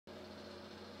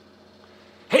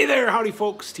Hey there, howdy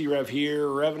folks, T-Rev here,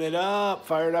 revving it up,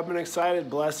 fired up and excited.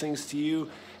 Blessings to you.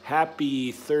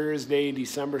 Happy Thursday,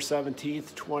 December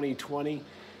 17th, 2020.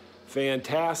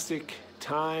 Fantastic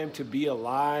time to be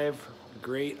alive.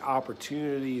 Great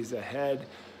opportunities ahead.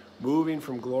 Moving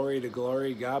from glory to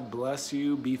glory. God bless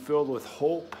you. Be filled with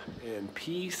hope and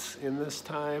peace in this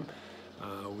time.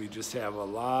 We just have a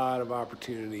lot of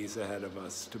opportunities ahead of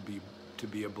us to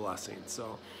be a blessing.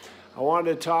 So I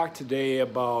wanted to talk today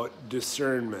about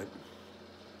discernment,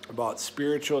 about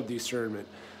spiritual discernment.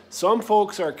 Some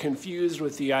folks are confused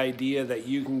with the idea that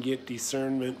you can get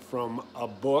discernment from a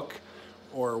book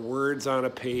or words on a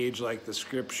page like the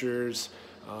scriptures.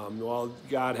 Well,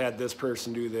 God had this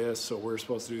person do this, so we're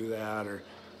supposed to do that. Or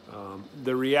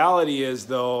the reality is,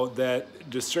 though, that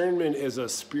discernment is a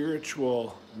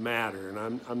spiritual matter,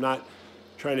 and I'm not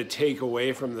trying to take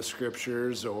away from the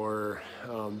scriptures or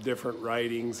different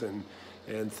writings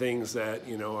and things that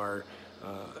are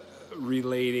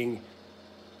relating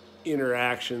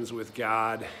interactions with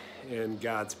God and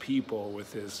God's people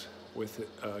with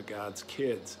God's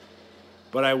kids.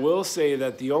 But I will say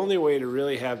that the only way to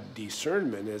really have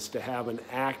discernment is to have an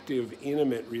active,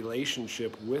 intimate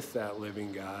relationship with that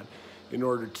living God in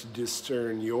order to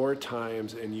discern your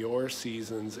times and your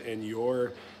seasons and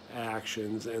your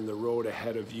actions and the road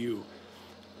ahead of you.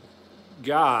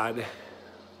 God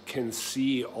can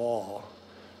see all,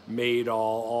 made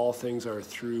all things are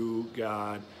through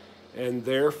God, and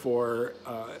therefore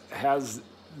has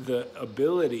the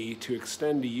ability to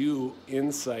extend to you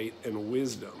insight and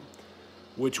wisdom,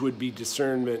 which would be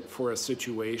discernment for a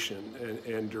situation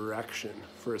and direction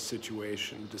for a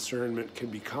situation. Discernment can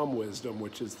become wisdom,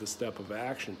 which is the step of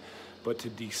action. But to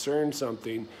discern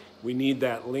something, we need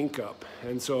that link up.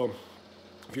 And so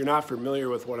if you're not familiar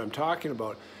with what I'm talking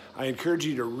about, I encourage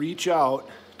you to reach out,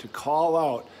 to call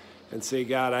out and say,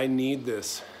 God, I need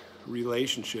this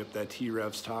relationship that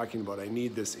T-Rev's talking about. I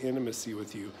need this intimacy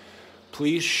with you.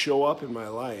 Please show up in my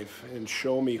life and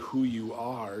show me who you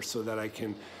are so that I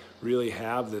can really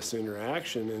have this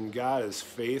interaction. And God is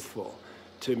faithful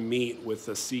to meet with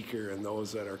the seeker and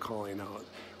those that are calling out.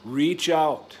 Reach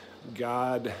out.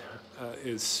 God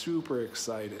is super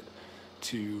excited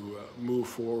to move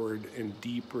forward in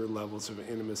deeper levels of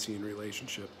intimacy and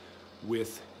relationship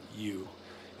with you.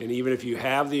 And even if you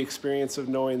have the experience of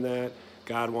knowing that,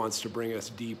 God wants to bring us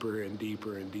deeper and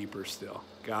deeper and deeper still.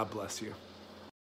 God bless you.